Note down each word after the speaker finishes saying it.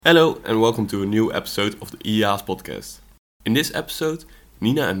Hello and welcome to a new episode of the IA's podcast. In this episode,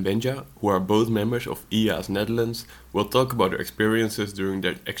 Nina and Benja, who are both members of IA's Netherlands, will talk about their experiences during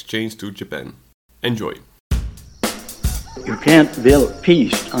their exchange to Japan. Enjoy! You can't build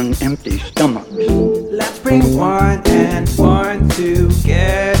peace on empty stomachs. Let's bring one and one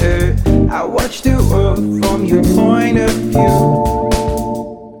together. I watch the world from your point of view.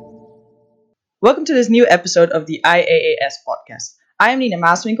 Welcome to this new episode of the IAAS podcast. I am Nina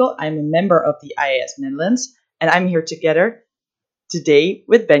Maaswinkel. I'm a member of the IAS Netherlands, and I'm here together today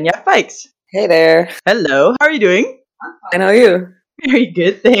with Benja Fikes. Hey there. Hello, how are you doing? And how are you? Very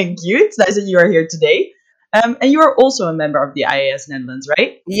good, thank you. It's nice that you are here today. And you are also a member of the IAS Netherlands,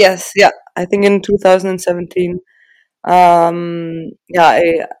 right? Yes, yeah. I think in 2017, I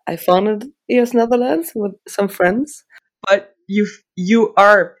founded IAS Netherlands with some friends. But you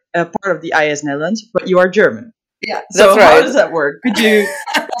are a part of the IAS Netherlands, but you are German. Yeah, So that's right. how does that work? Could you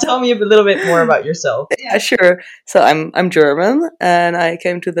tell me a little bit more about yourself? Yeah, sure. So I'm German, and I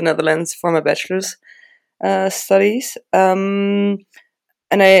came to the Netherlands for my bachelor's studies. And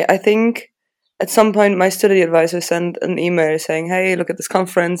I think at some point my study advisor sent an email saying, "Hey, look at this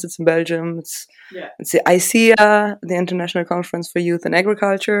conference. It's in Belgium. It's the ICEA, the International Conference for Youth in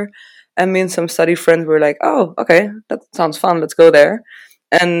Agriculture." And me and some study friends were like, "Oh, okay, that sounds fun. Let's go there."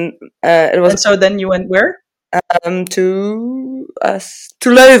 And it was And so then you went where? to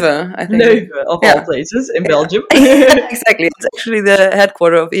Leuven, I think. Leuven, of all places, in Belgium. Exactly. It's actually the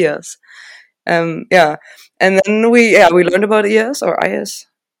headquarters of IAS. And then we learned about IAS or IAS,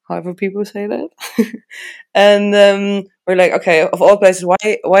 however people say that. And we're like, okay, of all places,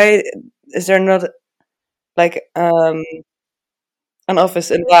 why is there not like an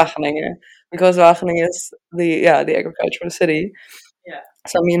office in Wageningen? Because Wageningen is the agricultural city. Yeah.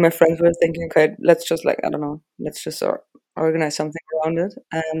 So me and my friends were thinking, okay, let's just organize something around it.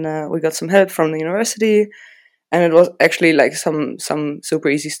 And we got some help from the university, and it was actually like some super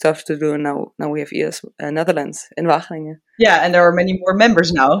easy stuff to do. And now we have IAS Netherlands in Wageningen. Yeah, and there are many more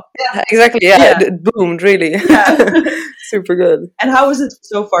members now. Yeah, exactly. Yeah. It boomed really. Yeah. Super good. And how is it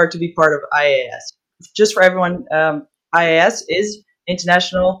so far to be part of IAS? Just for everyone, IAS is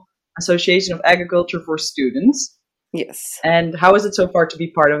International Association of Agriculture for Students. Yes. And how is it so far to be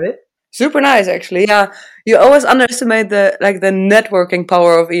part of it? Super nice, actually. Yeah, you always underestimate the networking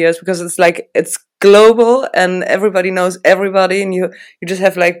power of IAS because it's global and everybody knows everybody, and you just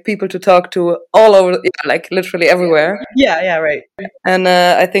have like people to talk to all over, literally everywhere. Yeah, right. And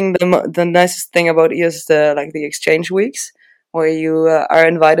I think the nicest thing about IAS is the exchange weeks, where you are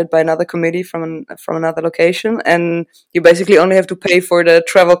invited by another committee from another location, and you basically only have to pay for the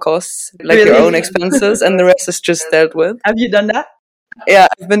travel costs, your own expenses, and the rest is just dealt with. Have you done that? Yeah,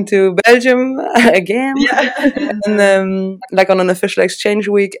 I've been to Belgium again, Yeah. and on an official exchange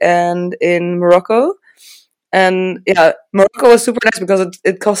week, and in Morocco. And yeah, Morocco was super nice because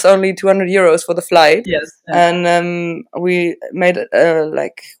it costs only €200 for the flight. Yes. And we made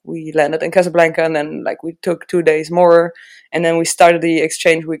we landed in Casablanca, and then we took 2 days more, and then we started the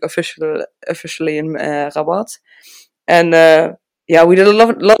exchange week officially in Rabat. And we did a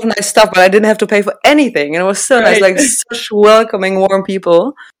lot of nice stuff, but I didn't have to pay for anything, and it was so nice, such welcoming, warm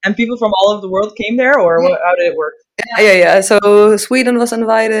people. And people from all over the world came there, or how did it work? Yeah. So Sweden was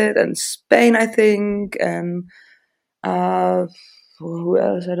invited, and Spain, I think, and who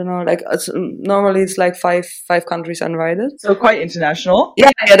else? I don't know. Normally it's like five countries invited. So quite international.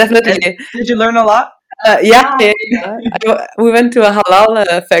 Yeah, definitely. And did you learn a lot? Yeah. We went to a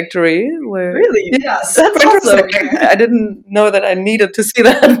halal factory. Really? Yeah, That's super awesome. interesting. I didn't know that I needed to see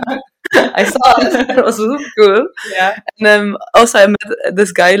that. I saw it. It was super cool. Yeah. And also I met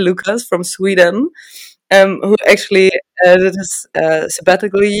this guy, Lucas, from Sweden, who actually did his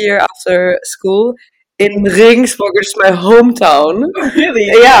sabbatical year after school in Ringsburg, which is my hometown. Really?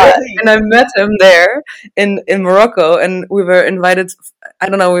 Yeah, Really? and I met him there in Morocco, and we were invited. I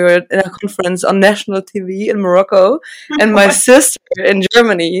don't know, we were in a conference on national TV in Morocco, and my sister in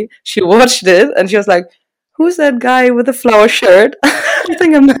Germany, she watched it, and she was like, "Who's that guy with the flower shirt?" I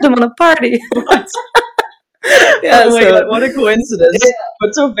think I met him on a party. Yeah, oh my God, what a coincidence. Yeah.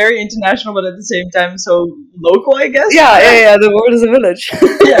 But so very international, but at the same time so local, I guess. Yeah, the world is a village.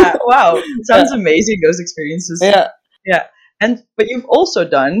 Yeah, wow. Sounds amazing, those experiences. Yeah. But you've also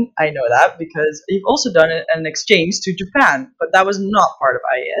done, I know that, because you've also done an exchange to Japan, but that was not part of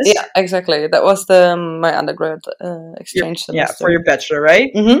IAS. Yeah, exactly. That was my undergrad exchange semester. Yeah, for your bachelor,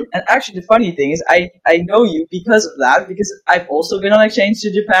 right? Mm-hmm. And actually the funny thing is I know you because of that, because I've also been on exchange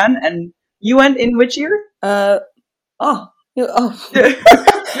to Japan, and you went in which year? Good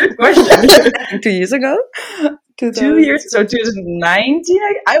question. 2 years ago. 2 years. So 2019.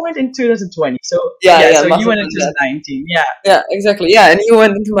 I went in 2020. So Yeah, so must you have went in been that. 2019. Yeah. Yeah, exactly. Yeah, and you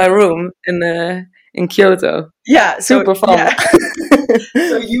went into my room in Kyoto. Yeah. So Super fun. yeah.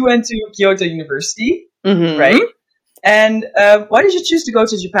 So you went to Kyoto University, Mhm. right? And why did you choose to go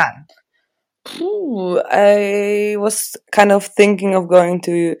to Japan? Ooh, I was kind of thinking of going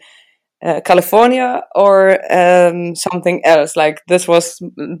to California or something else. Like this was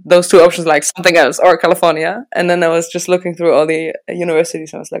those two options, like something else or California. And then I was just looking through all the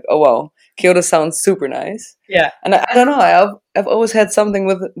universities, and I was like, oh wow, Kyoto sounds super nice. Yeah. And I don't know, I've always had something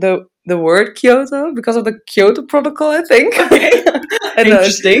with the word Kyoto because of the Kyoto Protocol, I think. Okay. I don't know,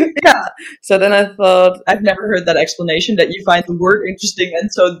 Interesting. yeah. So then I thought, I've never heard that explanation that you find the word interesting,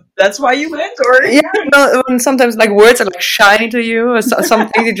 and so that's why you went, or yeah, well, when sometimes like words are like shiny to you, or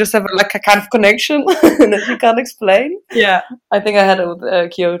something you just have like a kind of connection that you can't explain. yeah. I think I had it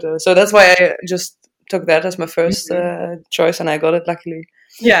with Kyoto, so that's why I just took that as my first choice, and I got it luckily.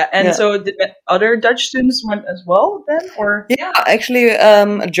 Yeah, and Yeah. so did other Dutch students went as well then, or Yeah, actually,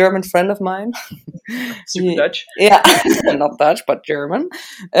 a German friend of mine. super Dutch? Yeah, not Dutch, but German.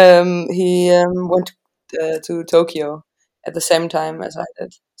 He went to Tokyo at the same time as I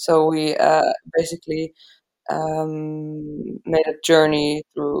did. So we basically made a journey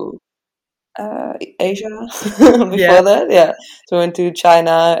through Asia before Yeah. that. Yeah, so we went to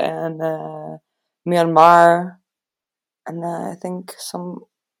China and Myanmar, and I think some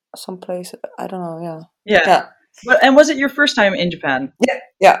place, I don't know. Yeah, Yeah. yeah, But and was it your first time in Japan?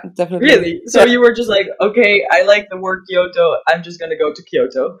 yeah, definitely. Really? So Yeah. you were just like, okay, I like the word Kyoto. I'm just gonna go to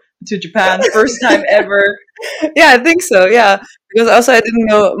Kyoto, to Japan, first time ever. Yeah, I think so. Yeah, because also I didn't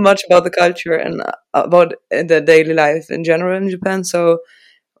know much about the culture and about the daily life in general in Japan. So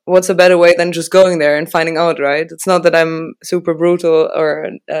what's a better way than just going there and finding out, right? It's not that I'm super brutal or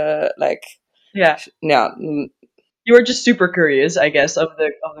like, Yeah. yeah, You were just super curious, I guess, of the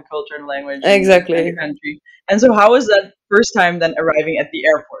culture and language and exactly. the country. And so, how was that first time then arriving at the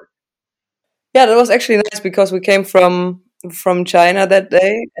airport? Yeah, that was actually nice because we came from China that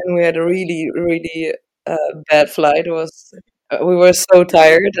day, and we had a really bad flight. It was we were so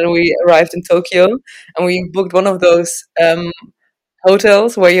tired, and we arrived in Tokyo, and we booked one of those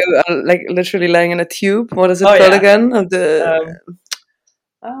hotels where you are like literally laying in a tube. What is it Oh, called yeah. again? Of the Um,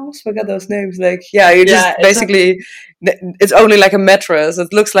 I almost forgot those names. Like, yeah, you just Yeah, it's basically it's only like a mattress.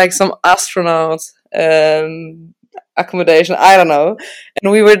 It looks like some astronaut accommodation. I don't know.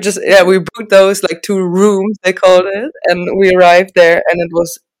 And we were just we booked those like 2 rooms they called it, and we arrived there, and it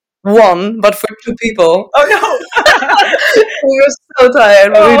was one, but for 2 people. Oh no! We were so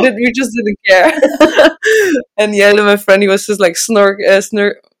tired, but Oh. we just didn't care. And Yale, my friend, he was just like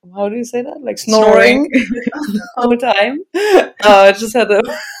how do you say that? Like snoring the whole time. I just had the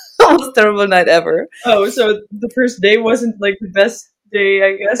most terrible night ever. Oh, so the first day wasn't like the best day,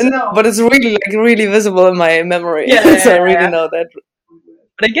 I guess. No, but it's really like really visible in my memory. Yeah, So I yeah, really yeah. know that.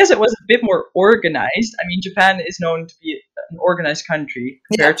 But I guess it was a bit more organized. I mean, Japan is known to be an organized country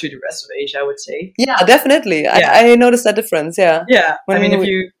compared to the rest of Asia, I would say. Yeah, definitely. Yeah. I noticed that difference. Yeah. Yeah, I When mean, if we-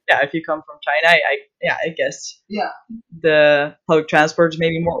 you come from China, I guess Yeah. the public transport is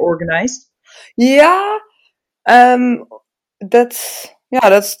maybe more organized. Yeah.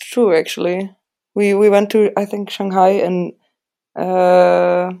 That's true actually. We went to I think Shanghai and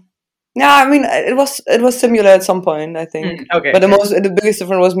yeah, I mean it was similar at some point I think. Okay, But the biggest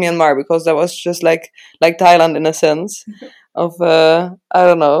difference was Myanmar because that was just like Thailand in a sense of I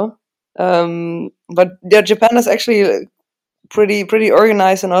don't know. But yeah, Japan is actually pretty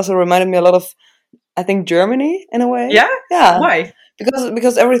organized and also reminded me a lot of I think Germany in a way. yeah. Yeah. Why?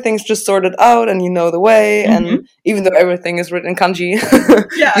 Because everything's just sorted out and you know the way, and even though everything is written in kanji,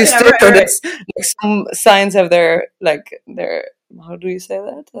 Yeah, you yeah, still right, know right. that like some signs have their how do you say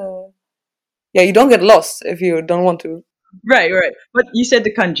that? Yeah, you don't get lost if you don't want to. Right, right. But you said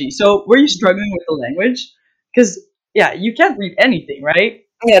the kanji. So were you struggling with the language? Because yeah, you can't read anything, right?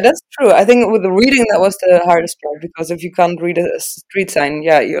 Yeah, that's true. I think with the reading that was the hardest part because if you can't read a street sign,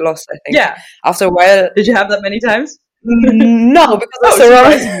 yeah, you're lost. I think. Yeah. After a while, Did you have that many times? no, because I Oh,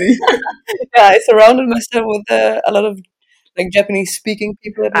 surrounded. surprisingly. Yeah, I surrounded myself with a lot of like Japanese speaking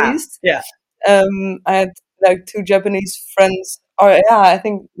people at least. Yeah. I had like 2 Japanese friends, or yeah, I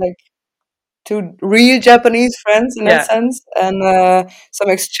think like 2 real Japanese friends in Yeah. that sense, and some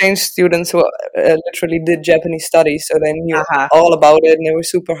exchange students who literally did Japanese studies, so they knew Uh-huh. all about it, and they were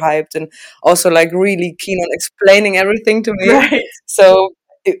super hyped, and also like really keen on explaining everything to me. Right. So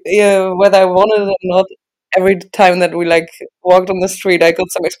yeah, whether I wanted it or not, every time that we like walked on the street, I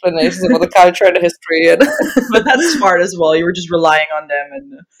got some explanations about the culture and the history. And But that's smart as well. You were just relying on them,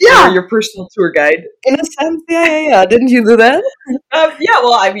 and they yeah, were your personal tour guide. in a sense, yeah. Didn't you do that? Yeah,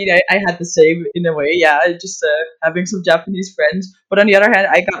 well, I mean, I had the same in a way. Yeah, just having some Japanese friends. But on the other hand,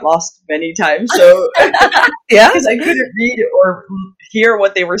 I got lost many times. So Yeah. because I couldn't read or hear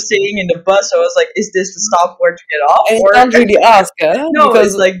what they were saying in the bus, so I was like, "Is this the stop where to get off?" And you Or can't really ask, no, it's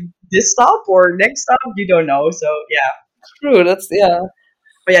because like this stop or next stop. You don't know. So yeah, true. That's yeah.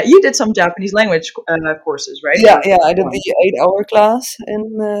 but yeah, you did some Japanese language courses, right? Yeah, Or yeah. I did one. the 8-hour class in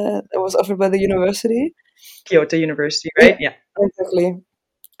that was offered by the university. Kyoto University, Yeah, right? Yeah, exactly.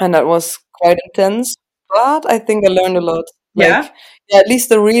 And that was quite intense, but I think I learned a lot. Like, yeah, yeah, at least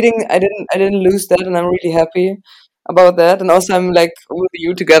the reading, I didn't lose that, and I'm really happy about that. And also, I'm like with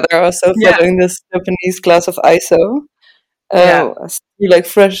you together, also yeah, following this Japanese class of ISO. yeah. You like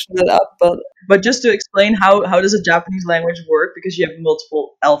freshen it up, but But just to explain how does a Japanese language work? Because you have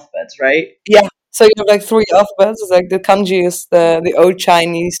multiple alphabets, right? yeah. So you have like three alphabets. It's like the kanji is the old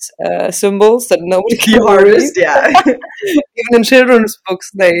Chinese symbols that nobody The can read. hardest, yeah. Even in children's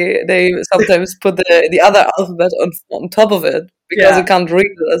books, they sometimes put the other alphabet on top of it because you Yeah, can't read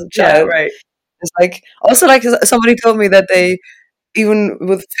it as a yeah, child. right. It's like also like somebody told me that they even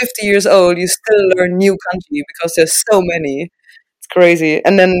with 50 years old you still learn new kanji because there's so many. It's crazy.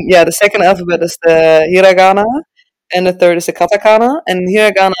 And then yeah, the second alphabet is the hiragana, and the third is the katakana. And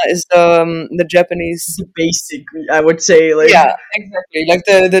hiragana is the Japanese. The basic, I would say, like, Yeah, exactly. Like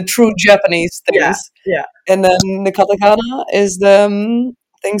the true Japanese yeah, things. yeah. And then the katakana is the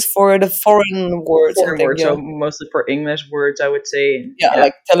things for the foreign words, I Foreign think. words, Yeah. so mostly for English words, I would say. And Yeah, yeah,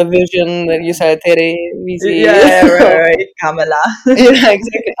 like television, that you said television. yeah, right, right. Kamala, Yeah,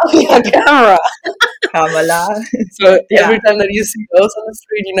 exactly. Oh, yeah, camera. Kamala. So Yeah, every time that you see those on the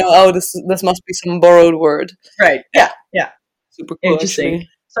street, you know, oh, this must be some borrowed word. right. Yeah, Yeah, super cool interesting. actually.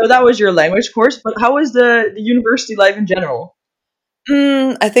 So that was your language course, but how was the university life in general?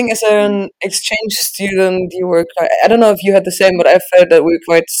 I think as an exchange student, you were quite, I don't know if you had the same, but I felt that we were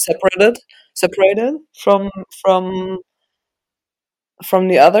quite separated from from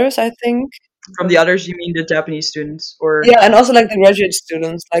the others. I think. From the others, you mean the Japanese students, or Yeah, and also like the graduate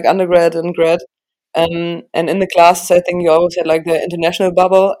students, like undergrad and grad. And in the classes, I think you always had like the international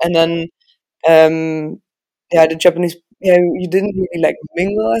bubble, and then um, yeah, the Japanese. Yeah, you didn't really like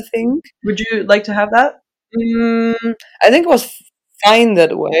mingle. I think. would you like to have that? I think it was fine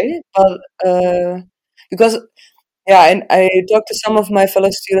that way, but because yeah, and I talked to some of my fellow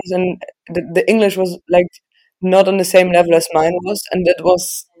students, and the English was like not on the same level as mine was, and that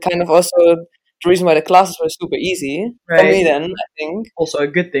was kind of also the reason why the classes were super easy for Right. me. Then I think. Also a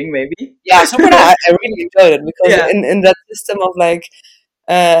good thing, maybe. Yeah, super nice. I really enjoyed it because Yeah. in that system of like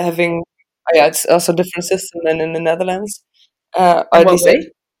having yeah, it's also a different system than in the Netherlands. Or In at what least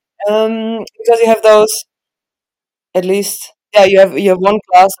way? because you have those at least yeah, you have one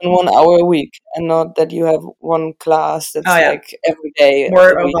class and 1 hour a week, and not that you have one class Oh that's yeah, like every day of more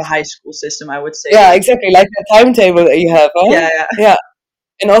the of week. a high school system, I would say. Yeah, exactly, like the timetable that you have, huh? Yeah, yeah. Yeah,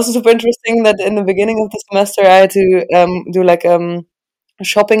 and also super interesting that in the beginning of the semester I had to do like a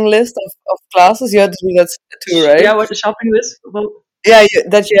shopping list of classes. You had to do that too, right? Yeah, what the shopping list? Well, Yeah,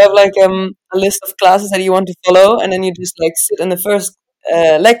 that you have like a list of classes that you want to follow, and then you just like sit in the first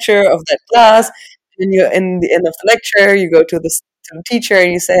lecture of that class. And you, in the end of the lecture, you go to the teacher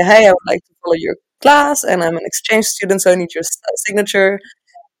and you say, "Hey, I would like to follow your class, and I'm an exchange student, so I need your signature."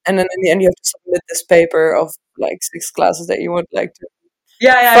 And then in the end, you have to submit this paper of like 6 classes that you would like to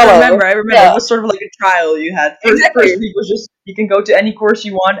yeah, yeah, I follow. remember. I remember. It Yeah, was sort of like a trial you had. First exactly. week was just you can go to any course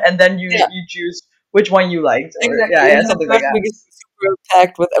you want, and then Yeah, you choose which one you liked, or exactly. yeah, And yeah, then the something like first that. week is super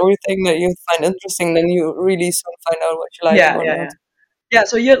packed with everything that you find interesting. Then you really soon find out what you like and Yeah, what yeah, not. yeah. Yeah,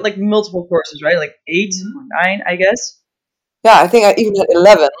 so you had like multiple courses, right? Like 8 or 9, I guess. Yeah, I think I even had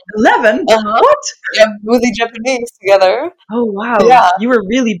 11. 11? Uh-huh. What? Yeah, with the Japanese together. Oh wow, Yeah. you were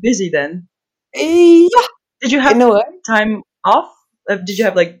really busy then. Yeah, Did you in have a way. time off? Did you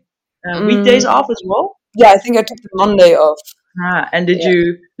have like weekdays Mm, off as well? yeah, I think I took the Monday off. Ah, and did Yeah.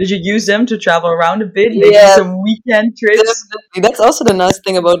 you use them to travel around a bit? Maybe Yeah, some weekend trips? definitely. That's also the nice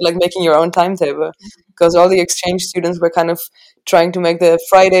thing about like making your own timetable, because all the exchange students were kind of trying to make the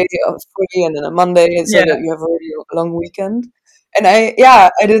Friday free and then a Monday so Yeah. that you have a really long weekend. And I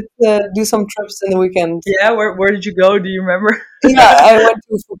did do some trips in the weekend. Yeah, where did you go? Do you remember? Yeah, I went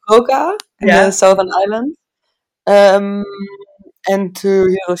to Fukuoka in the Yeah. Southern Island. Um, and to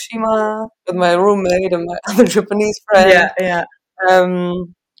Hiroshima with my roommate and my other Japanese friend. Yeah, yeah.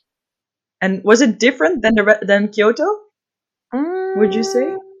 Um, And was it different than than Kyoto? Would you say?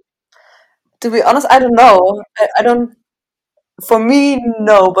 mm, To be honest, I don't know. I don't. For me,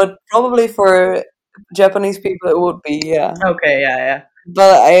 no, but probably for Japanese people, it would be, yeah. Okay, yeah.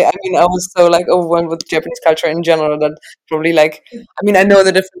 But I mean, I was so like overwhelmed with Japanese culture in general that probably like, I mean, I know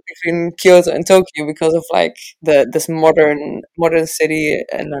the difference between Kyoto and Tokyo because of like this modern city,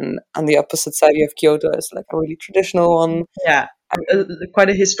 and then on the opposite side you have Kyoto as like a really traditional one. Yeah. Quite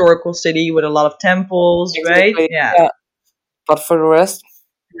a historical city with a lot of temples, right? Exactly. Yeah. Yeah. But for the rest,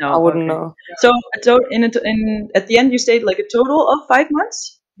 No, I wouldn't okay. know. So, at the end, you stayed like a total of 5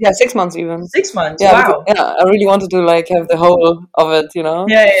 months? Yeah, 6 months even. 6 months. Yeah, Wow. I really wanted to like have the whole of it, you know.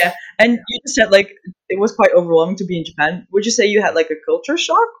 Yeah. And you just said like it was quite overwhelming to be in Japan. Would you say you had like a culture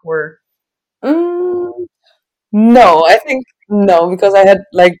shock or? Mm, no, I think no, because I had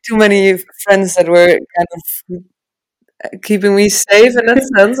like too many friends that were kind of keeping me safe in that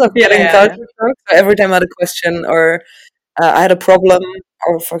sense of getting Yeah. culture shock. So every time I had a question or I had a problem,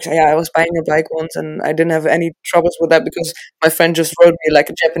 or for example, I was buying a bike once and I didn't have any troubles with that because my friend just wrote me like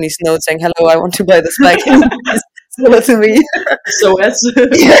a Japanese note saying, "Hello, I want to buy this bike. Can you please sell it to me?" So as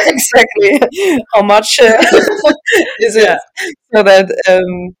Yeah, exactly. How much is it? Yeah. So that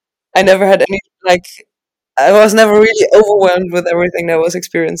I never had any like. I was never really overwhelmed with everything that I was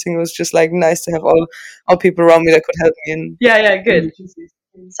experiencing. It was just like nice to have all people around me that could help me. And Yeah, good.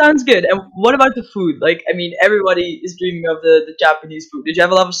 Sounds good. And what about the food? Like, I mean, everybody is dreaming of the Japanese food. Did you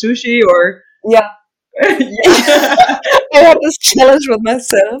have a lot of sushi or? yeah, Yeah. I had this challenge with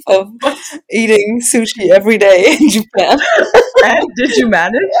myself of eating sushi every day in Japan. And did you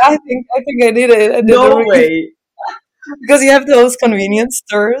manage? I think I did it. I did No it really, way. because you have those convenience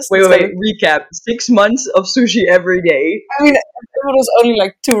stores. Wait, instead of- Recap. 6 months of sushi every day. I mean, it was only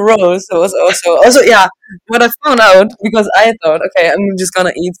like 2 rows. So it was also yeah. What I found out, because I thought, okay, I'm just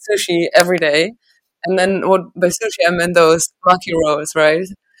gonna eat sushi every day, and then what by sushi I meant those maki rolls, right?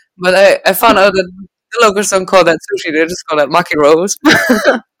 But I found out that the locals don't call that sushi; they just call that maki rolls.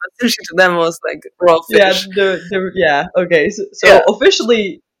 But sushi to them was like raw Yeah, fish. yeah. Okay, so Yeah.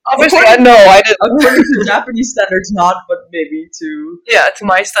 officially, Obviously, according- I did. according to Japanese standards, not, but maybe to. Yeah, to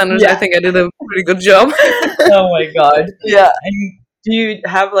my standards, I Yeah. think I did a pretty good job. Oh my god. Yeah. And do you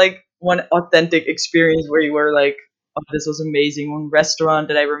have like one authentic experience where you were like, "Oh, this was amazing"? One restaurant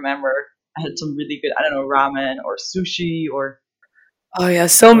that I remember, I had some really good, I don't know, ramen or sushi or. Oh yeah,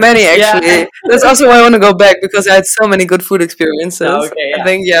 so many Yeah. actually. That's also why I want to go back because I had so many good food experiences. Oh, okay, yeah. I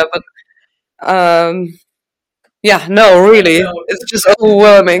think but yeah, no, really, No. it's just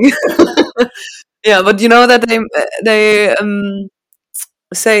overwhelming. Yeah, but you know that they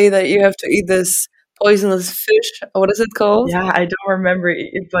say that you have to eat this poisonous fish. What is it called? Yeah, I don't remember it,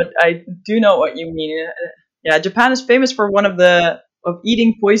 but I do know what you mean. Yeah, Japan is famous for one of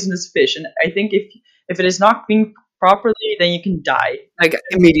eating poisonous fish, and I think if it is not cleaned properly, then you can die. Like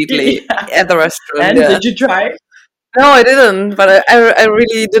immediately Yeah. at the restaurant. And yeah. did you try? No, I didn't, but I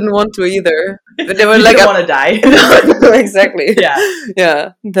really didn't want to either. But they were You like, didn't want to die. no, exactly.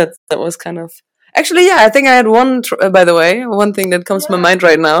 Yeah. That was kind of actually, yeah. I think I had one. By the way, one thing that comes to my mind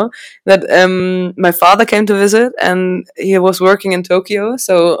right now that my father came to visit and he was working in Tokyo.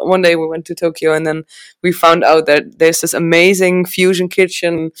 So one day we went to Tokyo and then we found out that there's this amazing fusion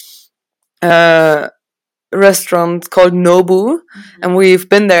kitchen restaurant called Nobu, and we've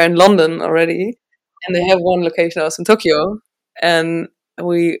been there in London already, and they have one location also in Tokyo, and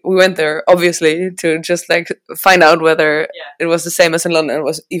we went there obviously to just like find out whether it was the same as in London. It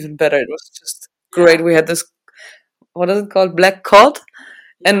was even better. It was just great. We had this, what is it called, black cod,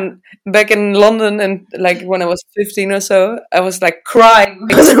 and back in London, and like when I was 15 or so, I was like crying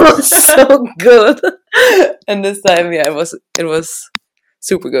because it was so good. And this time, yeah, it was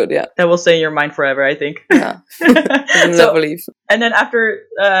super good. Yeah, That will stay in your mind forever, I think. yeah. I So, never leave. and then after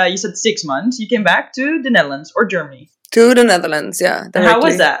you said 6 months, you came back to the Netherlands or Germany. To the Netherlands, yeah. And how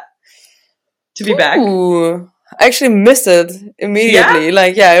was directly. that? To be back? Ooh, I actually missed it immediately.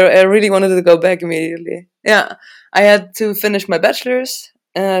 Like, yeah, I really wanted to go back immediately. Yeah, I had to finish my bachelor's.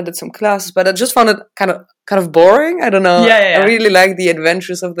 Did some classes, but I just found it kind of boring. I don't know. Yeah. I really like the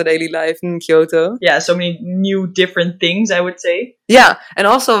adventures of the daily life in Kyoto. Yeah, so many new different things, I would say. Yeah, and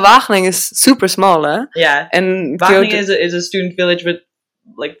also Wageningen is super small, eh? Yeah. And Wageningen Kyoto, is a student village with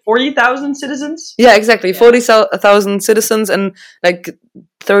like 40,000 citizens. yeah, exactly. 40,000 citizens and like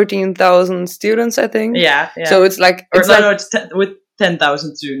 13,000 students, I think. Yeah. So it's like Or it's no, like no, it's with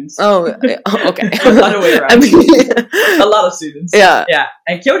 10,000 students. oh okay. Other way around. I mean, A lot of students. yeah. Yeah.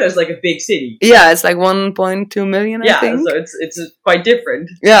 And Kyoto is like a big city. Yeah, it's like 1.2 million, I Yeah, think. so it's quite different.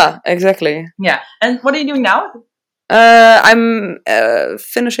 Yeah, exactly. Yeah. And what are you doing now? I'm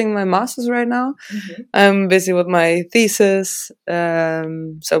finishing my master's right now. Mm-hmm. I'm busy with my thesis.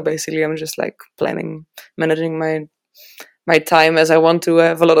 So basically, I'm just like managing my time as I want to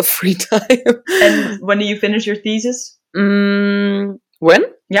have a lot of free time. And when do you finish your thesis? When?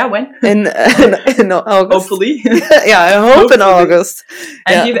 Yeah, when? In August. Hopefully. Yeah, I hope in Hopefully. August.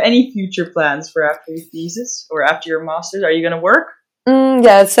 And Yeah. do you have any future plans for after your thesis or after your master's? Are you going to work?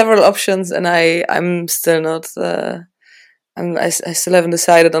 Yeah, several options, and I'm still not. I still haven't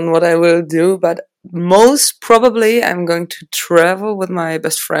decided on what I will do, but most probably I'm going to travel with my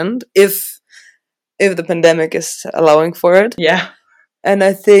best friend if the pandemic is allowing for it. Yeah. And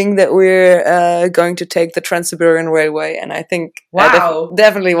I think that we're going to take the Trans-Siberian Railway, and I think I Wow.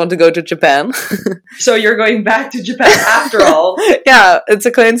 definitely want to go to Japan. So you're going back to Japan after all. Yeah, it's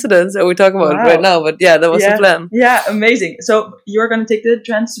a coincidence that we talk about it Wow. right now, but yeah, that was Yeah. the plan. Yeah, amazing. So you're going to take the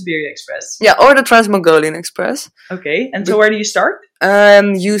Trans-Siberian Express. Yeah, or the Trans-Mongolian Express. Okay. And so where do you start?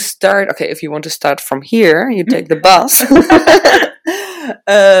 You start, okay, if you want to start from here, you take the bus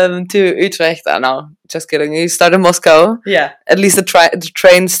to Utrecht. Oh, no, just kidding. You start in Moscow. Yeah. At least the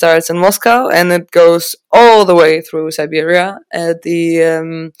train starts in Moscow and it goes all the way through Siberia. At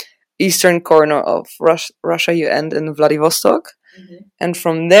the eastern corner of Russia, you end in Vladivostok. Mm-hmm. And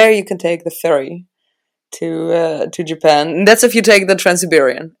from there, you can take the ferry to Japan. And that's if you take the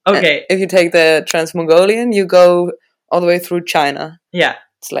Trans-Siberian. Okay. And if you take the Trans-Mongolian, you go all the way through China. Yeah.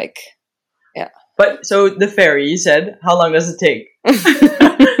 It's like, But so the ferry, you said, how long does it take?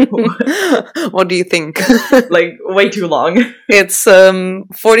 what do you think? Like way too long. It's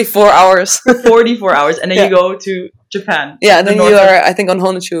 44 hours. 44 hours. And then Yeah. you go to Japan. Yeah, and The then north you of- are, I think, on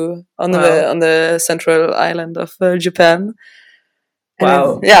Honshu, on Wow. the central island of Japan. And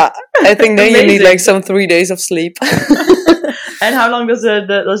Wow. yeah, I think then you need Amazing. like some 3 days of sleep. And how long does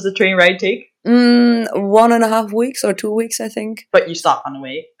the train ride take? 1.5 weeks or 2 weeks, I think. But you stop on the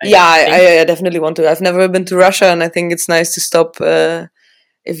way. Yeah, think. I definitely want to. I've never been to Russia, and I think it's nice to stop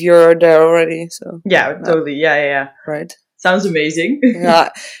if you're there already. So Yeah, totally. Yeah. right. Sounds amazing.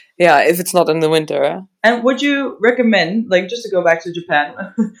 Yeah, if it's not in the winter. And would you recommend, like, just to go back to Japan,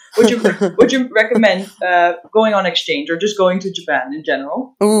 would you recommend going on exchange or just going to Japan in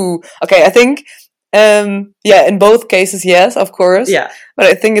general? Ooh, okay. I think, in both cases, yes, of course. Yeah. But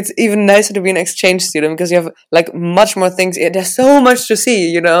I think it's even nicer to be an exchange student because you have like much more things. There's so much to see,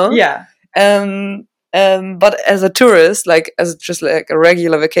 you know. Yeah. But as a tourist, like as just like a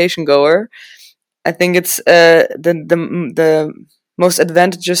regular vacation goer, I think it's the most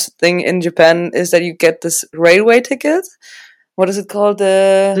advantageous thing in Japan is that you get this railway ticket. What is it called?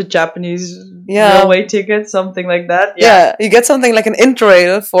 The Japanese Yeah. railway ticket, something like that. Yeah, you get something like an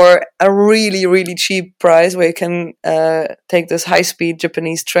Interrail for a really, really cheap price where you can take this high-speed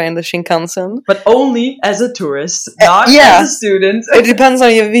Japanese train, the Shinkansen. But only as a tourist, not yeah. as a student. It depends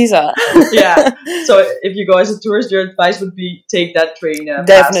on your visa. Yeah. So if you go as a tourist, your advice would be take that train. Pass.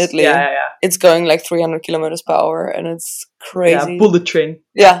 Definitely. Yeah. It's going like 300 kilometers per hour and it's crazy. Yeah, bullet train.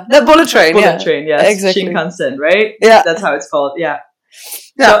 Yeah, the bullet train. Bullet yeah. train, yes. Exactly. Shinkansen, right? Yeah. That's how it's called, yeah.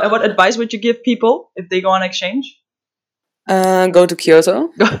 Yeah. So, and what advice would you give people if they go on exchange? Go to Kyoto.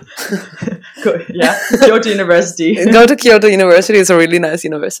 Kyoto University. Go to Kyoto University. It's a really nice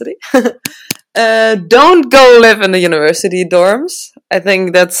university. Don't go live in the university dorms. I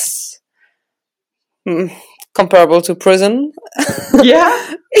think that's comparable to prison.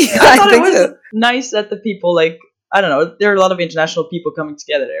 Yeah? I thought it was so. nice that the people, like, I don't know, there are a lot of international people coming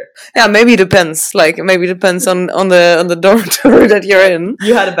together there. Yeah, maybe it depends. Like, maybe it depends on the dormitory that you're in.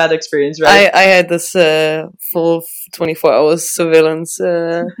 You had a bad experience, right? I had this full 24 hours surveillance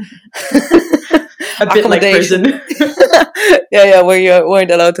A bit like accommodation. prison. yeah, where you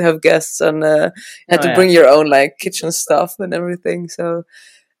weren't allowed to have guests and had to bring your own like kitchen stuff and everything. So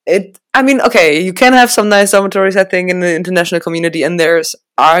you can have some nice dormitories, I think, in the international community, and theirs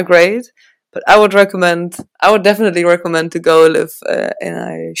are great. But I would definitely recommend to go live in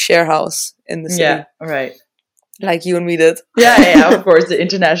a share house in the city. Yeah, right. Like you and me did. Yeah, of course, the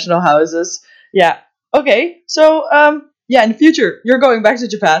international houses. Yeah. Okay, so, in the future, you're going back to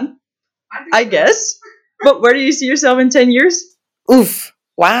Japan, I guess. But where do you see yourself in 10 years? Oof.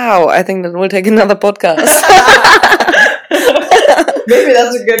 Wow. I think that will take another podcast. Maybe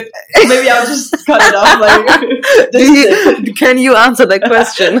that's a good... Maybe I'll just cut it off. Like, can you answer that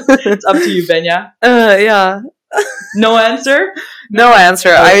question? It's up to you, Benja. Yeah. No answer? No answer.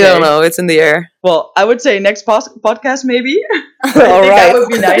 I Okay. don't know. It's in the air. Well, I would say next podcast, maybe. I All think right. that would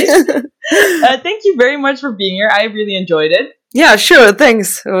be nice. Thank you very much for being here. I really enjoyed it. Yeah, sure.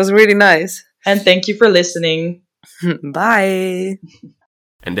 Thanks. It was really nice. And thank you for listening. Bye.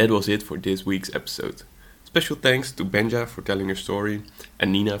 And that was it for this week's episode. Special thanks to Benja for telling her story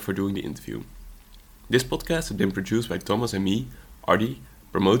and Nina for doing the interview. This podcast has been produced by Thomas and me, Ardi,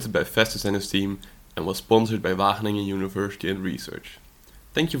 promoted by Festus and his team, and was sponsored by Wageningen University and Research.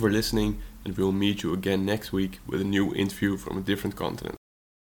 Thank you for listening, and we will meet you again next week with a new interview from a different continent.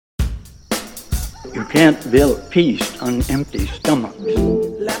 You can't build peace on empty stomachs.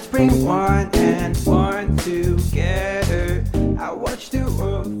 Let's bring one and one together. I watch the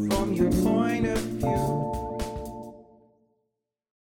world from your point